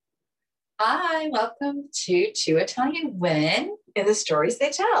Hi, welcome to Two Italian Women in the Stories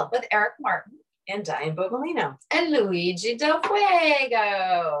They Tell with Eric Martin and Diane Bogolino and Luigi Del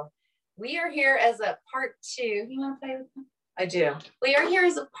Fuego. We are here as a part two. You want to play with them? I do. We are here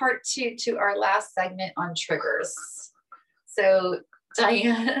as a part two to our last segment on triggers. So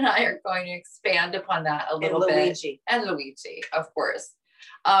Diane and I are going to expand upon that a little bit. And Luigi, of course.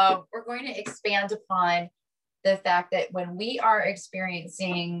 We're going to expand upon the fact that when we are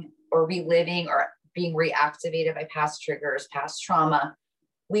experiencing or reliving or being reactivated by past triggers, past trauma,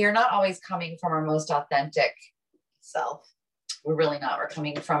 we are not always coming from our most authentic self. We're really not. We're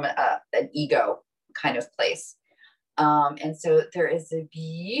coming from an ego kind of place. And so there is a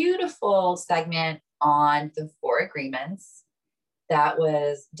beautiful segment on the 4 agreements that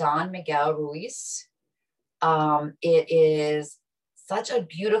was Don Miguel Ruiz. It is such a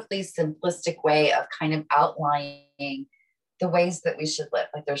beautifully simplistic way of kind of outlining the ways that we should live.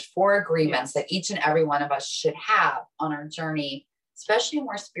 Like there's 4 agreements that each and every one of us should have on our journey, especially a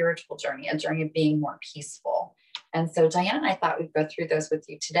more spiritual journey, a journey of being more peaceful. And so Diane and I thought we'd go through those with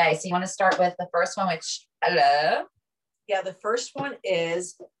you today. So you want to start with the first one, which, hello? Yeah, the first one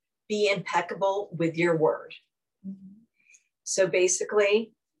is be impeccable with your word. Mm-hmm. So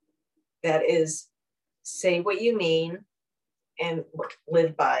basically, that is say what you mean and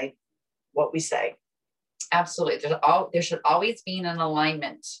live by what we say. Absolutely. There should always be an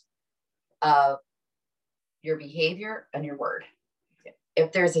alignment of your behavior and your word.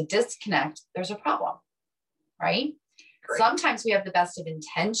 If there's a disconnect, there's a problem, right? Great. Sometimes we have the best of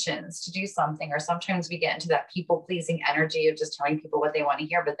intentions to do something, or sometimes we get into that people-pleasing energy of just telling people what they want to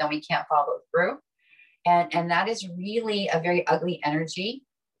hear, but then we can't follow through. And that is really a very ugly energy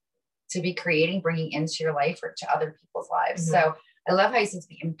to be creating, bringing into your life or to other people's lives. Mm-hmm. So I love how he says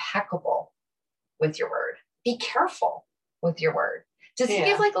be impeccable with your word. Be careful with your word. Does he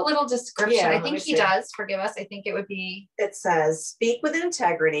give like a little description? Yeah, I think he does. Forgive us. I think it would be. It says, speak with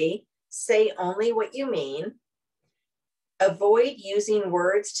integrity, say only what you mean, avoid using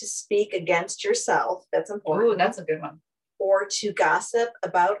words to speak against yourself. That's important. Ooh, that's a good one. Or to gossip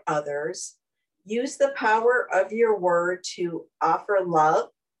about others. Use the power of your word to offer love.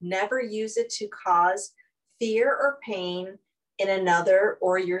 Never use it to cause fear or pain in another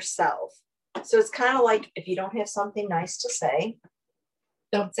or yourself. So it's kind of like if you don't have something nice to say,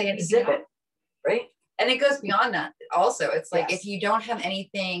 don't say anything. Zip it, right? And it goes beyond that. Also, it's like if you don't have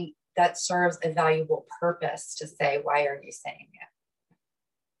anything that serves a valuable purpose to say, why are you saying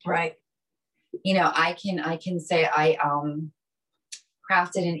it? Right. You know, I can say I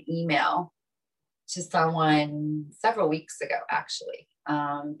crafted an email to someone several weeks ago, actually,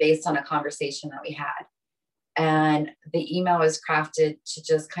 based on a conversation that we had. And the email was crafted to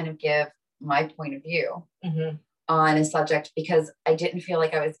just kind of give my point of view on a subject, because I didn't feel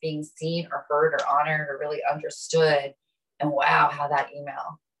like I was being seen or heard or honored or really understood. And wow, how that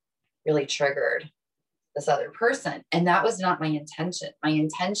email really triggered this other person. And that was not my intention. My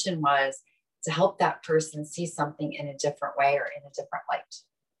intention was to help that person see something in a different way or in a different light.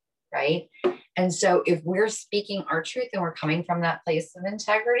 Right. And so if we're speaking our truth and we're coming from that place of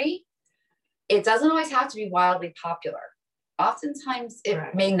integrity, it doesn't always have to be wildly popular. Oftentimes it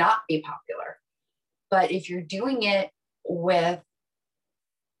may not be popular, but if you're doing it with,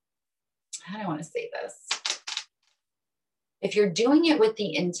 how do I want to say this? If you're doing it with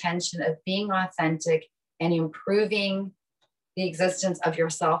the intention of being authentic and improving the existence of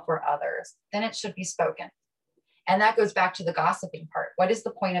yourself or others, then it should be spoken. And that goes back to the gossiping part. What is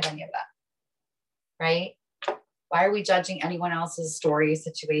the point of any of that? Right? Why are we judging anyone else's story,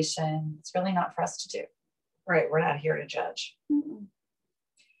 situation? It's really not for us to do. Right. We're not here to judge. Mm-hmm.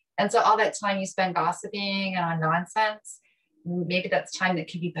 And so all that time you spend gossiping and on nonsense, maybe that's time that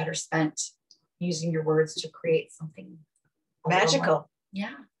could be better spent using your words to create something magical.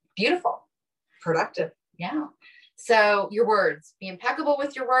 Yeah. Beautiful. Productive. Yeah. So your words, be impeccable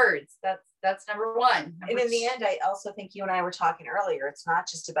with your words. That's number 1. And in the end, I also think you and I were talking earlier, it's not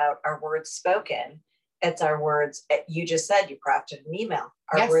just about our words spoken. It's our words. You just said you crafted an email,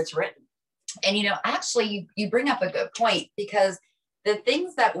 our words written. And, you know, actually you bring up a good point, because the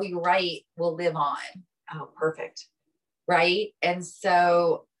things that we write will live on. Oh, perfect. Right. And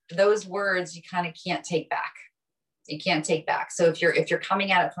so those words you kind of can't take back. You can't take back. So if you're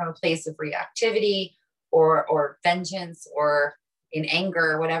coming at it from a place of reactivity or vengeance or in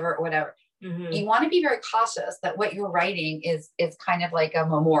anger or whatever, you want to be very cautious that what you're writing is kind of like a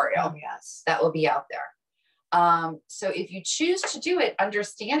memorial that will be out there. So if you choose to do it,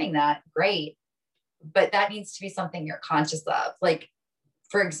 understanding that, great. But that needs to be something you're conscious of. Like,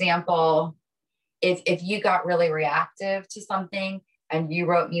 for example, if you got really reactive to something and you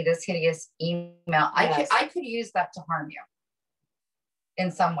wrote me this hideous email, yes. I could use that to harm you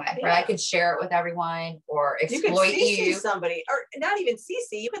in some way, right? I could share it with everyone or exploit you. Could CC somebody, or not even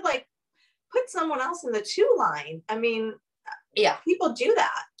CC. You could like put someone else in the to line. I mean, yeah, people do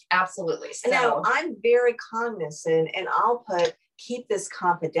that. Absolutely. So now I'm very cognizant, and I'll put keep this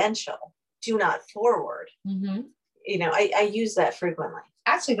confidential. Do not forward. Mm-hmm. You know, I use that frequently.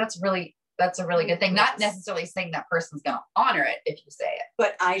 Actually, that's a really good thing. Not necessarily saying that person's going to honor it if you say it,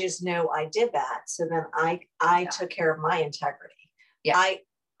 but I just know I did that. So then I took care of my integrity. Yeah.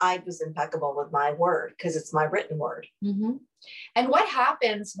 I was impeccable with my word because it's my written word. Mm-hmm. And what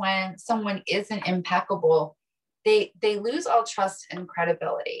happens when someone isn't impeccable? They lose all trust and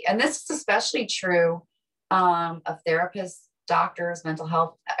credibility. And this is especially true of therapists, doctors, mental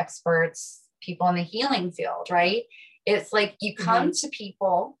health experts, people in the healing field, right? It's like you come to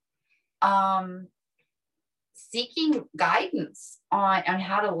people seeking guidance on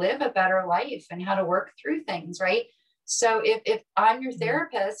how to live a better life and how to work through things, right? So if I'm your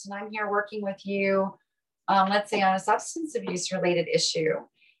therapist and I'm here working with you, let's say on a substance abuse related issue,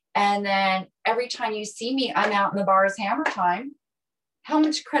 and then every time you see me, I'm out in the bars hammer time, how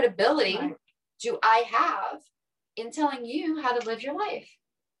much credibility do I have in telling you how to live your life?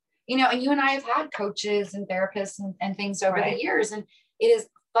 You know, and you and I have had coaches and therapists and things over the years, and it is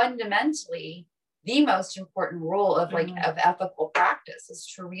fundamentally the most important role of of ethical practice is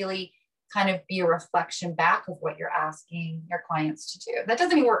to really kind of be a reflection back of what you're asking your clients to do. That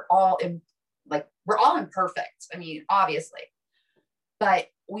doesn't mean we're all imperfect. I mean, obviously, but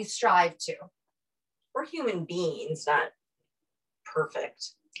we strive to. We're human beings, not perfect.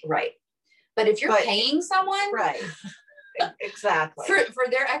 Right. But if you're paying someone, right. Exactly. For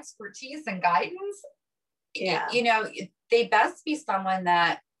their expertise and guidance, you know, they best be someone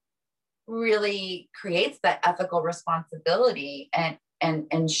that really creates that ethical responsibility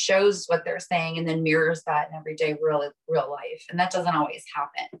and shows what they're saying and then mirrors that in everyday real life. And that doesn't always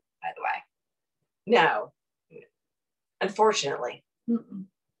happen, by the way. No, unfortunately. Mm-mm.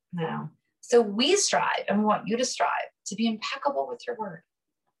 No. So we strive, and we want you to strive to be impeccable with your word.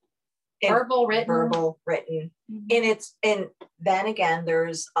 Verbal, written. And then again,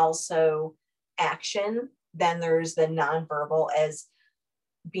 there's also action. Then there's the nonverbal. As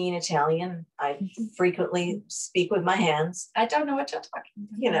being Italian, I frequently speak with my hands. I don't know what you're talking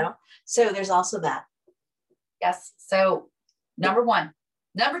about. You know, so there's also that. Yes. So number one.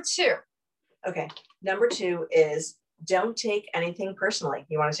 Number two. Okay. Number two is don't take anything personally.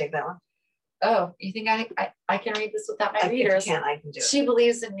 You want to take that one? Oh, you think I can read this without my readers? I can do it. She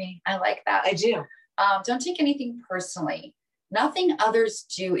believes in me. I like that. I do. Don't take anything personally. Nothing others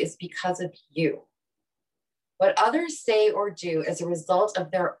do is because of you. What others say or do is a result of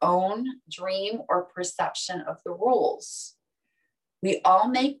their own dream or perception of the rules. We all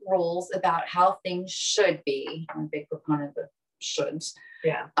make rules about how things should be. I'm a big proponent of shoulds.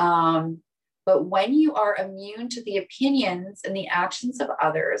 Yeah. But when you are immune to the opinions and the actions of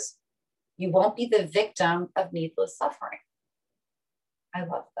others, you won't be the victim of needless suffering. I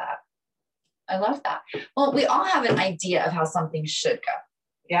love that. I love that. Well, we all have an idea of how something should go.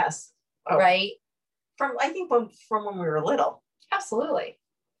 Yes. Oh. Right? From when we were little. Absolutely.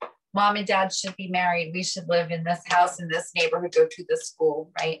 Mom and dad should be married. We should live in this house, in this neighborhood, go to this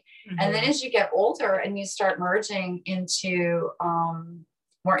school, right? Mm-hmm. And then as you get older and you start merging into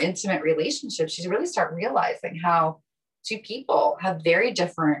more intimate relationships, you really start realizing how two people have very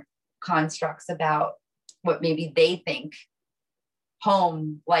different constructs about what maybe they think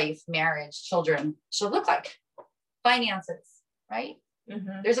home, life, marriage, children should look like. Finances, right?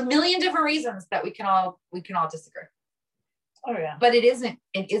 Mm-hmm. There's a million different reasons that we can all disagree. Oh yeah. But it isn't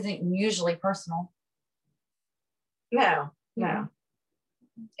usually personal. No.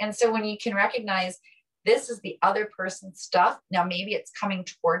 And so when you can recognize this is the other person's stuff, now maybe it's coming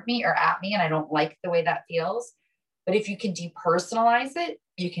toward me or at me and I don't like the way that feels. But if you can depersonalize it,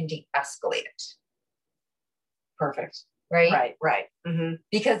 you can de-escalate it. Perfect. Right? Right. Mm-hmm.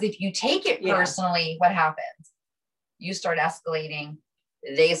 Because if you take it personally, what happens? You start escalating.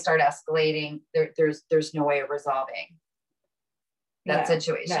 They start escalating. There's no way of resolving that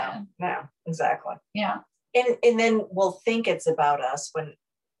situation. No, exactly. Yeah. And then we'll think it's about us when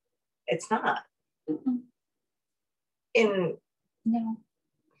it's not. Mm-hmm. No.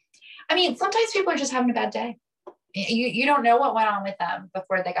 I mean, sometimes people are just having a bad day. You don't know what went on with them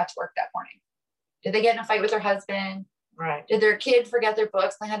before they got to work that morning. Did they get in a fight with their husband? Right. Did their kid forget their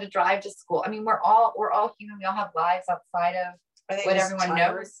books? They had to drive to school. I mean, we're all human. We all have lives outside of what everyone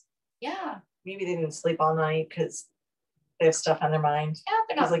knows. Yeah. Maybe they didn't sleep all night because They have stuff on their mind. Yeah,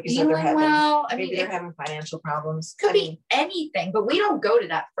 they're not like you said, feeling well. Maybe they're having financial problems. Could be anything, but we don't go to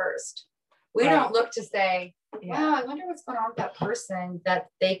that first. We don't look to say, wow, I wonder what's going on with that person that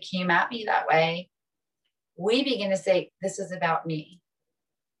they came at me that way. We begin to say, this is about me.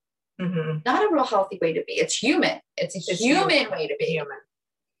 Mm-hmm. Not a real healthy way to be. It's human. It's a human way to be. Human.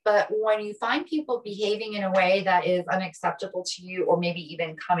 But when you find people behaving in a way that is unacceptable to you, or maybe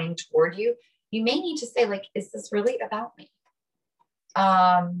even coming toward you, you may need to say, like, is this really about me?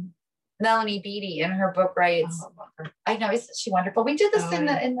 Melanie Beattie in her book writes, I know, isn't she wonderful? We did this in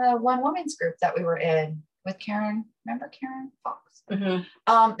the One Woman's group that we were in with Karen. Remember Karen Fox? Mm-hmm.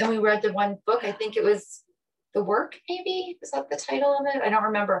 And we read the one book. I think it was The Work, maybe? Was that the title of it? I don't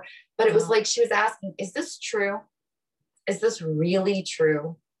remember. But it was like she was asking, is this true? Is this really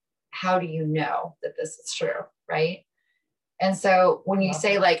true? How do you know that this is true? Right? And so when you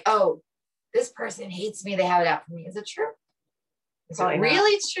say like, oh, this person hates me, they have it out for me. Is it true? Is it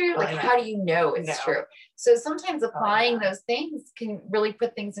really true? Like, how do you know it's true? So sometimes applying those things can really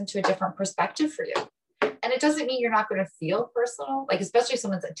put things into a different perspective for you. And it doesn't mean you're not going to feel personal, like, especially if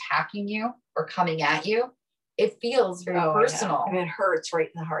someone's attacking you or coming at you. It feels very personal. And it hurts right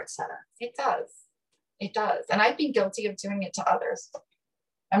in the heart center. It does. It does. And I've been guilty of doing it to others.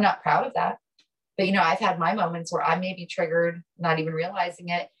 I'm not proud of that. But, you know, I've had my moments where I may be triggered, not even realizing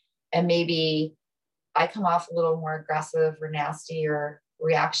it. And maybe I come off a little more aggressive or nasty or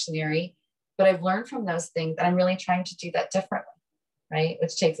reactionary, but I've learned from those things and I'm really trying to do that differently, right?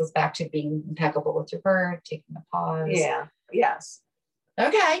 Which takes us back to being impeccable with your word, taking a pause. Yeah. Yes.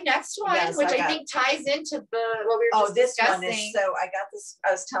 Okay. Next one, which I think ties into what we were just discussing. One is, so I got this,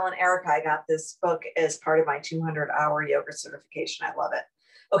 I was telling Erica, I got this book as part of my 200-hour yoga certification. I love it.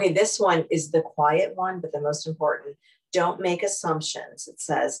 Okay. This one is the quiet one, but the most important. Don't make assumptions. It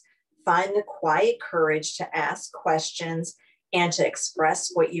says, find the quiet courage to ask questions and to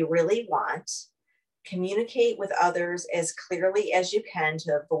express what you really want. Communicate with others as clearly as you can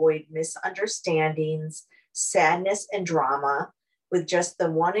to avoid misunderstandings, sadness, and drama. With just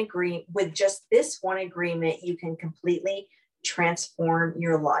this one agreement, you can completely transform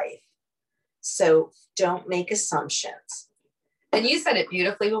your life. So don't make assumptions. And you said it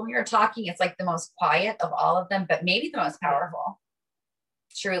beautifully when we were talking. It's like the most quiet of all of them, but maybe the most powerful.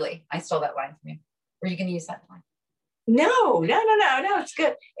 Truly, I stole that line from you. Were you going to use that line? No, it's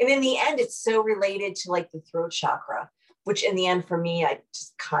good. And in the end, it's so related to like the throat chakra, which in the end for me, I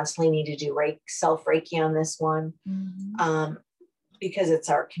just constantly need to do self Reiki on this one, because it's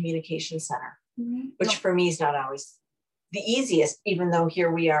our communication center, which for me is not always the easiest, even though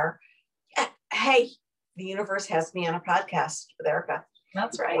here we are. Hey, the universe has me on a podcast with Erica.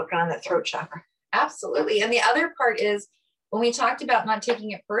 That's right. Working on that throat chakra. Absolutely. And the other part is, when we talked about not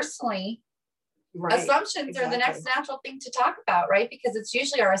taking it personally, assumptions are the next natural thing to talk about, right? Because it's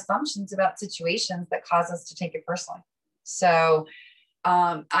usually our assumptions about situations that cause us to take it personally. So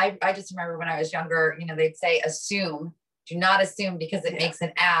I just remember when I was younger, you know, they'd say, assume, do not assume, because it makes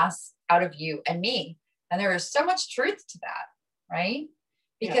an ass out of you and me. And there is so much truth to that, right?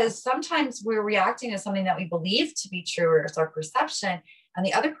 Because sometimes we're reacting to something that we believe to be true, or it's our perception. And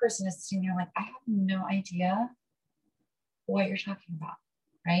the other person is sitting there like, I have no idea what you're talking about,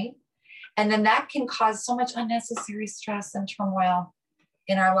 right? And then that can cause so much unnecessary stress and turmoil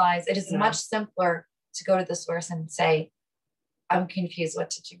in our lives. It is much simpler to go to the source and say, I'm confused. What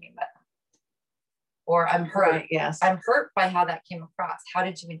did you mean by that? Or I'm hurt. Right, yes. I'm hurt by how that came across. How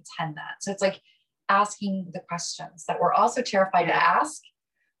did you intend that? So it's like asking the questions that we're also terrified to ask,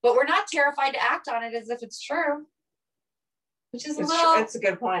 but we're not terrified to act on it as if it's true. Which is it's a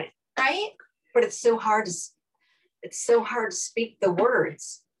good point. Right? But it's so hard to speak the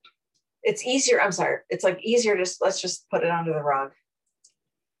words. It's easier. I'm sorry. It's like easier to let's just put it under the rug.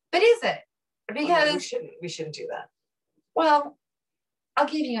 But is it? Because we shouldn't do that. Well, I'll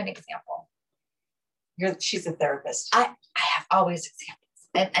give you an example. She's a therapist. I have always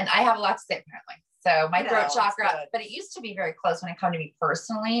examples, and I have a lot to say apparently. So my throat chakra, but it used to be very close when it came to me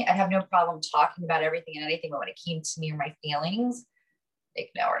personally. I'd have no problem talking about everything and anything, but when it came to me or my feelings, like,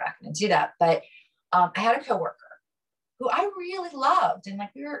 no, we're not going to do that. But I had a coworker who I really loved, and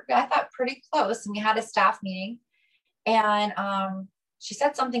like I thought pretty close, and we had a staff meeting, and she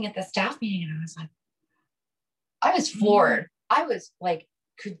said something at the staff meeting, and I was like, I was floored. I was like,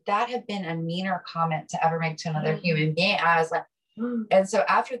 could that have been a meaner comment to ever make to another human being? I was like, and so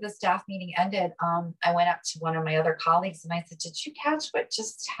after the staff meeting ended, I went up to one of my other colleagues and I said, did you catch what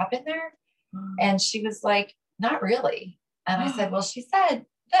just happened there? And she was like, not really. And I said, well, she said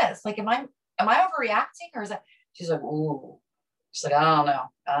this, like, am I overreacting, or is that? She's like, ooh. She's like, I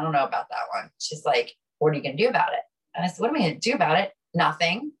don't know about that one. She's like, what are you going to do about it? And I said, what am I going to do about it?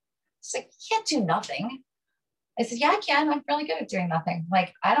 Nothing. She's like, you can't do nothing. I said, yeah, I can. I'm really good at doing nothing.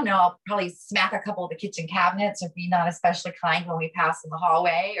 Like, I don't know. I'll probably smack a couple of the kitchen cabinets or be not especially kind when we pass in the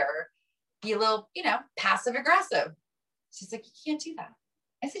hallway, or be a little, passive aggressive. She's like, you can't do that.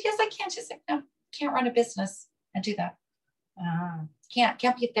 I said, yes, I can. She's like, no, can't run a business and do that.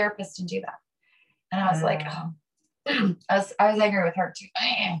 Can't be a therapist and do that. And I was like, oh. I was angry with her too.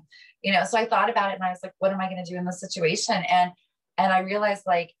 So I thought about it and I was like, what am I going to do in this situation? And I realized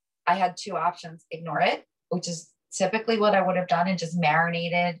like I had two options: ignore it, which is typically what I would have done and just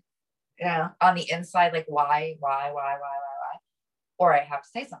marinated on the inside, like why, or I have to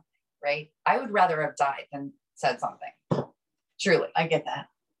say something, right? I would rather have died than said something. Truly. I get that.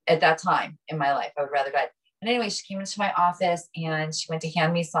 At that time in my life, I would rather die. And anyway, she came into my office and she went to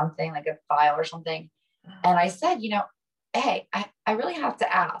hand me something, like a file or something. And I said, hey, I really have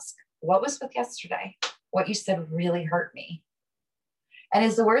to ask, what was with yesterday? What you said really hurt me. And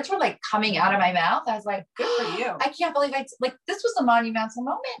as the words were like coming out of my mouth, I was like, good for you. I can't believe this was a monumental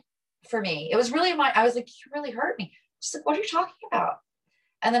moment for me. It was really I was like, you really hurt me. She's like, what are you talking about?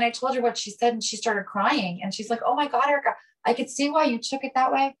 And then I told her what she said and she started crying. And she's like, oh my God, Erica, I could see why you took it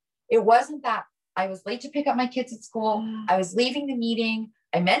that way. It wasn't that I was late to pick up my kids at school. I was leaving the meeting.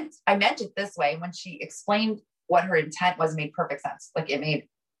 I meant it this way. When she explained what her intent was, it made perfect sense. Like it made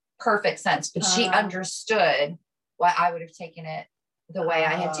perfect sense, but she understood why I would have taken it the way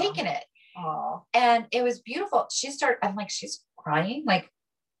I had taken it. And it was beautiful. I'm like, she's crying, like,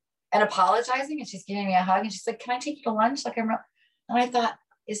 and apologizing. And she's giving me a hug and she's like, can I take you to lunch? Like, and I thought,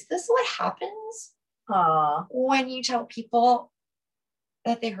 is this what happens when you tell people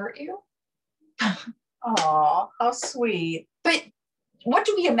that they hurt you? Oh, how sweet. But what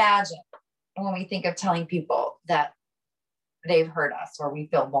do we imagine when we think of telling people that they've hurt us or we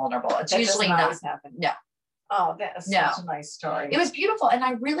feel vulnerable? It's usually not. Happen. No. Oh, that's such a nice story. It was beautiful. And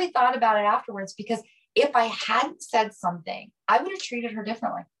I really thought about it afterwards, because if I hadn't said something, I would have treated her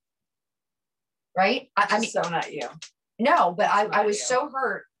differently. Right? I mean, so not you. No, but I was so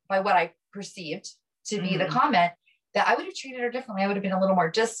hurt by what I perceived to be the comment that I would have treated her differently. I would have been a little more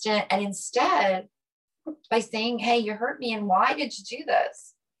distant. And instead, by saying, hey, you hurt me, and why did you do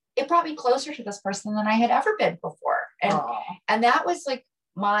this? It brought me closer to this person than I had ever been before. And that was like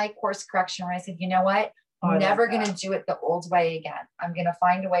my course correction, where I said, you know what? I'm never going to do it the old way again. I'm going to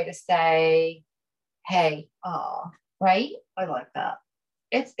find a way to say, hey, right? I like that.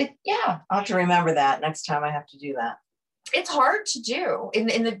 Yeah. I'll have to remember that next time I have to do that. It's hard to do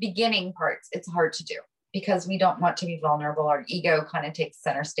in the beginning parts. It's hard to do because we don't want to be vulnerable. Our ego kind of takes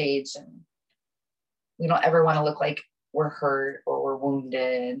center stage, and we don't ever want to look like we're hurt or we're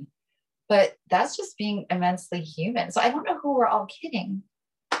wounded, but that's just being immensely human. So I don't know who we're all kidding.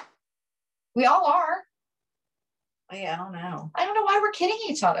 We all are. Yeah, I don't know. I don't know why we're kidding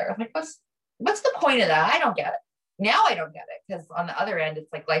each other. I'm like, what's the point of that? I don't get it. Now I don't get it, because on the other end,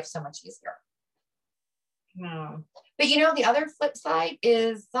 it's like life's so much easier. No. But the other flip side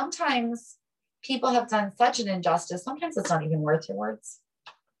is sometimes people have done such an injustice. Sometimes it's not even worth your words.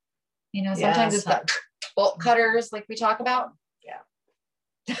 Sometimes it's the bolt cutters like we talk about.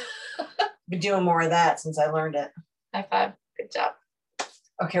 Yeah. Been doing more of that since I learned it. High five. Good job.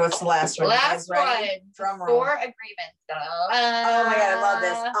 Okay, what's the last one? Last one. Drum roll. 4 agreements. Oh my God, I love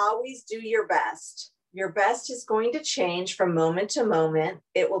this. Always do your best. Your best is going to change from moment to moment.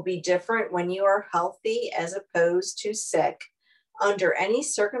 It will be different when you are healthy as opposed to sick. Under any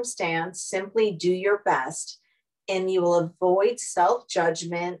circumstance, simply do your best, and you will avoid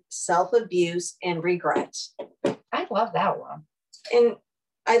self-judgment, self-abuse, and regret. I love that one. And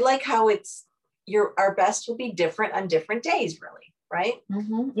I like how our best will be different on different days, really, right?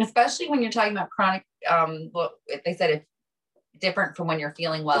 Mm-hmm. Especially when you're talking about chronic, they said it's different from when you're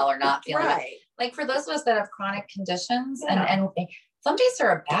feeling well or not feeling well. Like for those of us that have chronic conditions, and some days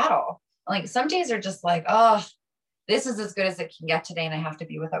are a battle. Like some days are just like, oh, this is as good as it can get today, and I have to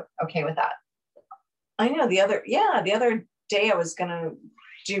be okay with that. I know the other day I was gonna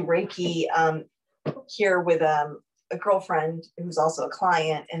do Reiki here with a girlfriend who's also a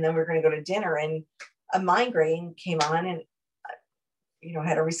client, and then we we're gonna go to dinner, and a migraine came on, and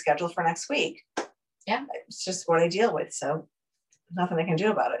had to reschedule for next week. Yeah, it's just what I deal with, so nothing I can do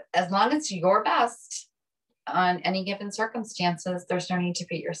about it. As long as your best on any given circumstances, there's no need to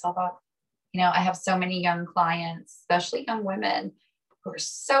beat yourself up. I have so many young clients, especially young women, who are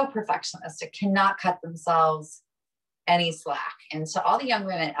so perfectionistic, cannot cut themselves any slack. And to all the young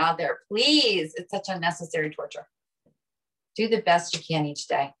women out there, please, it's such unnecessary torture. Do the best you can each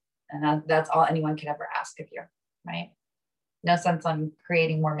day. And that's all anyone can ever ask of you, right? No sense on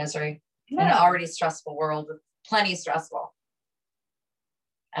creating more misery in an already stressful world with plenty stressful.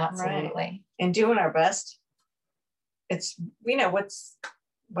 Absolutely. Right. And doing our best. It's,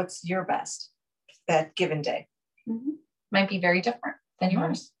 what's your best that given day? Mm-hmm. Might be very different than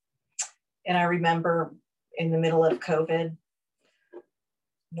yours. And I remember in the middle of COVID,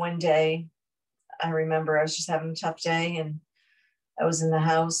 one day, I remember I was just having a tough day, and I was in the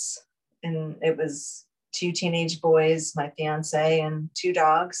house, and it was 2 teenage boys, my fiance, and 2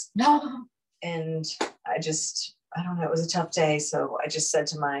 dogs. No. And I don't know, it was a tough day. So I just said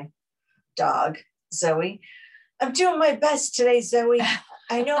to my dog, Zoe, I'm doing my best today, Zoe.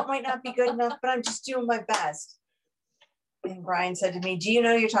 I know it might not be good enough, but I'm just doing my best. And Brian said to me, do you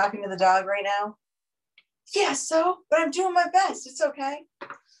know you're talking to the dog right now? Yeah, so, but I'm doing my best. It's okay.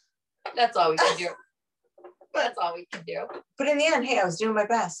 That's all we can do. That's all we can do. But in the end, hey, I was doing my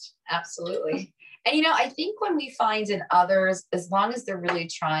best. Absolutely. And, I think when we find in others, as long as they're really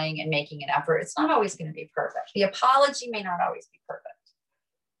trying and making an effort, it's not always going to be perfect. The apology may not always be perfect,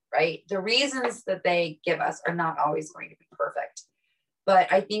 right? The reasons that they give us are not always going to be perfect.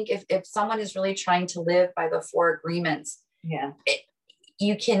 But I think if someone is really trying to live by the 4 agreements,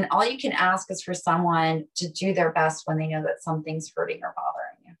 all you can ask is for someone to do their best when they know that something's hurting or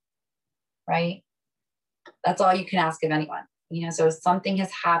bothering you, right? That's all you can ask of anyone. So if something has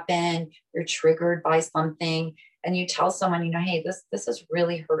happened, you're triggered by something, and you tell someone, hey, this has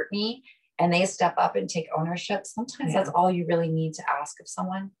really hurt me, and they step up and take ownership. Sometimes that's all you really need to ask of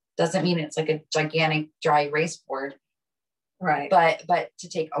someone. Doesn't mean it's like a gigantic dry erase board, right? But to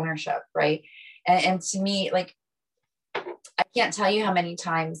take ownership, right? And to me, like, I can't tell you how many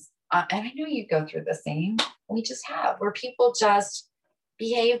times, and I know you go through the same. We just have where people just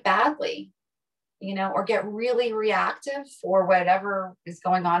behave badly, or get really reactive for whatever is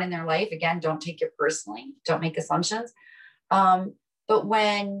going on in their life. Again, don't take it personally. Don't make assumptions. But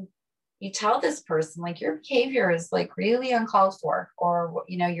when you tell this person, like, your behavior is like really uncalled for, or,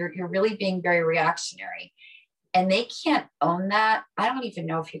 you're really being very reactionary, and they can't own that, I don't even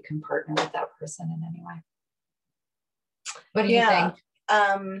know if you can partner with that person in any way. What do you think?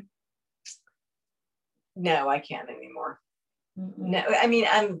 No, I can't anymore. Mm-hmm. No, I mean,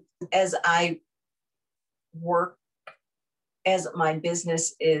 as I work, as my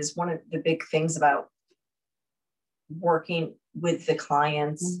business is one of the big things about working with the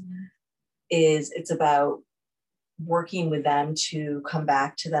clients, mm-hmm. is it's about working with them to come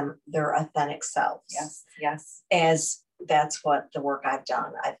back to their authentic selves. Yes. As that's what the work I've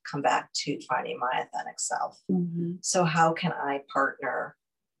done. I've come back to finding my authentic self. Mm-hmm. So how can I partner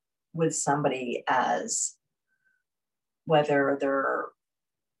with somebody as whether they're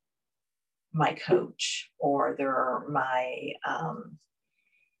my coach or they're my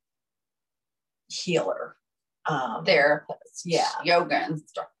healer, therapist, yoga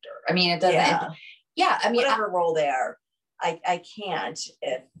instructor. I mean, it doesn't. I mean, whatever role they are, I can't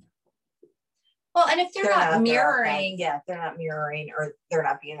if. Well, and if they're not mirroring, they're not mirroring, or they're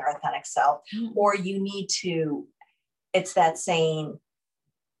not being their authentic self, mm-hmm. or you need to. It's that saying.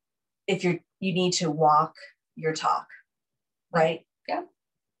 If you need to walk your talk, right? Yeah.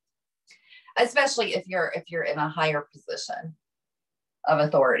 Especially if you're in a higher position of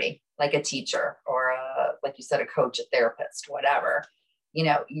authority, like a teacher or like you said, a coach, a therapist, whatever.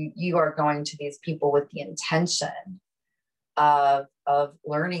 You are going to these people with the intention of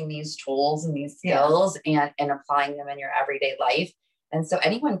learning these tools and these skills and applying them in your everyday life. And so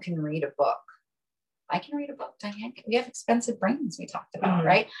anyone can read a book. I can read a book, Diane. We have expensive brains we talked about, mm-hmm.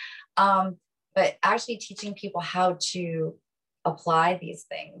 right? But actually teaching people how to apply these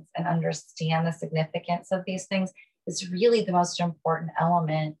things and understand the significance of these things is really the most important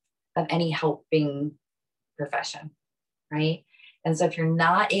element of any helping profession, right? And so if you're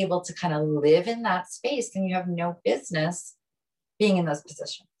not able to kind of live in that space, then you have no business being in those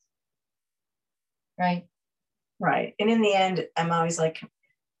positions, right? Right. And in the end, I'm always like,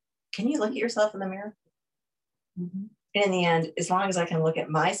 can you look at yourself in the mirror? Mm-hmm. And in the end, as long as I can look at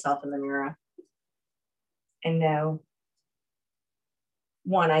myself in the mirror and know,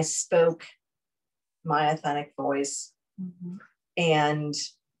 one, I spoke my authentic voice, mm-hmm. and,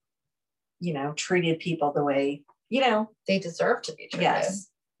 treated people the way, they deserve to be treated. Yes.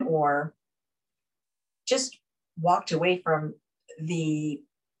 Or just walked away from the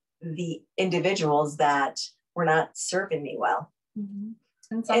individuals that were not serving me well. Mm-hmm.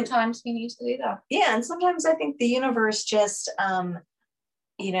 And sometimes we need to do that. Yeah. And sometimes I think the universe just,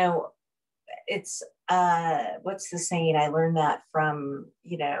 it's, what's the saying? I learned that from,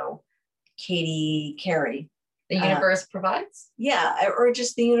 Katie Carey. The universe provides? Yeah. Or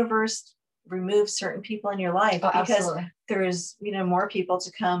just the universe removes certain people in your life because absolutely. There's, more people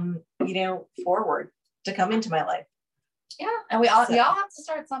to come, forward. to come into my life. Yeah. And we all have to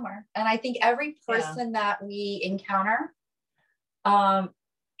start somewhere. And I think every person that we encounter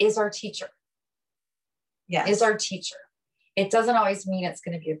is our teacher. Yes. Is our teacher. It doesn't always mean it's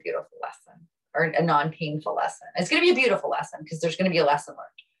going to be a beautiful lesson or a non-painful lesson. It's going to be a beautiful lesson because there's going to be a lesson learned,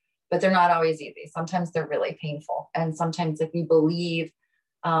 but they're not always easy. Sometimes they're really painful. And sometimes if we believe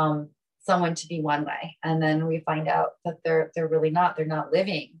someone to be one way, and then we find out that they're really not, they're not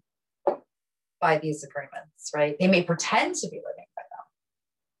living by these agreements, right? They may pretend to be living by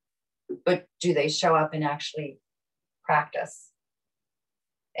them, but do they show up and actually practice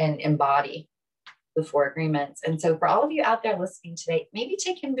and embody the 4 agreements? And so for all of you out there listening today, maybe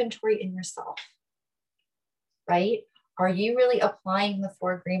take inventory in yourself, right? Are you really applying the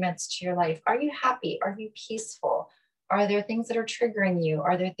 4 agreements to your life? Are you happy? Are you peaceful? Are there things that are triggering you?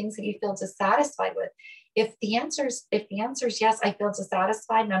 Are there things that you feel dissatisfied with? If the answer is yes, I feel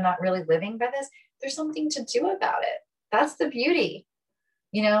dissatisfied and I'm not really living by this, there's something to do about it. That's the beauty.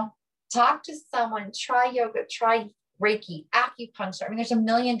 Talk to someone, try yoga, try Reiki, acupuncture. I mean, there's a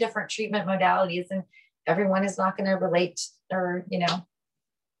million different treatment modalities, and everyone is not going to relate, or,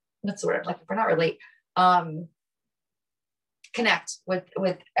 what's the word? Like, if we're not relate, connect with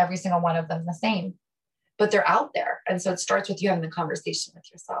every single one of them the same, but they're out there. And so it starts with you having the conversation with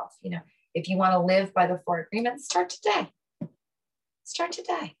yourself. If you want to live by the 4 agreements, start today.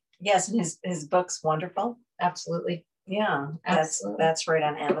 Yes. And his book's wonderful. Absolutely. Yeah. That's right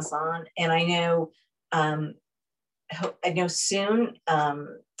on Amazon. And I know, soon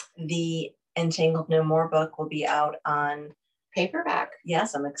the Entangled No More book will be out on paperback.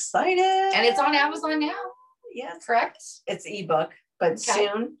 Yes, I'm excited. And it's on Amazon now. Yes. Correct? It's ebook, but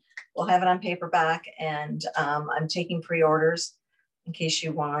soon we'll have it on paperback. And I'm taking pre-orders in case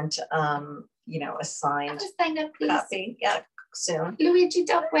you want, a signed copy. Yeah, soon. Luigi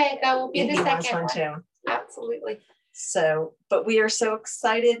Del Fuego will be the second one too. Absolutely. So, but we are so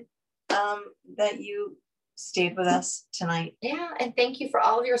excited that you stayed with us tonight. Yeah. And thank you for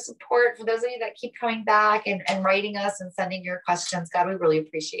all of your support. For those of you that keep coming back and writing us and sending your questions, God, we really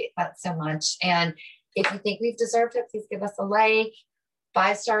appreciate that so much. And if you think we've deserved it, please give us a like,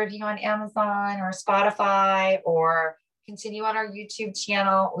 5-star review on Amazon or Spotify, or continue on our YouTube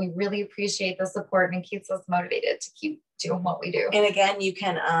channel. We really appreciate the support, and it keeps us motivated to keep doing what we do. And again, you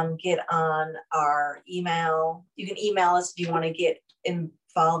can get on our email. You can email us if you want to get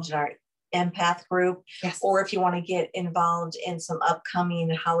involved in our empath group, or if you want to get involved in some upcoming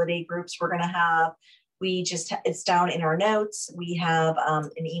holiday groups we're going to have. It's down in our notes. We have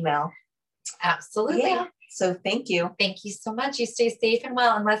an email. Absolutely. Yeah. So thank you. Thank you so much. You stay safe and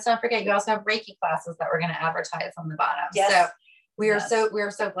well. And let's not forget, you also have Reiki classes that we're going to advertise on the bottom. Yes. So we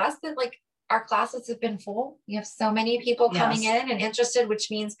are so blessed that our classes have been full. We have so many people coming in and interested, which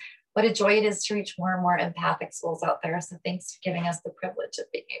means what a joy it is to reach more and more empathic souls out there. So thanks for giving us the privilege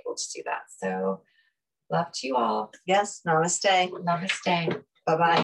of being able to do that. So love to you all. Yes. Namaste. Namaste. Bye-bye.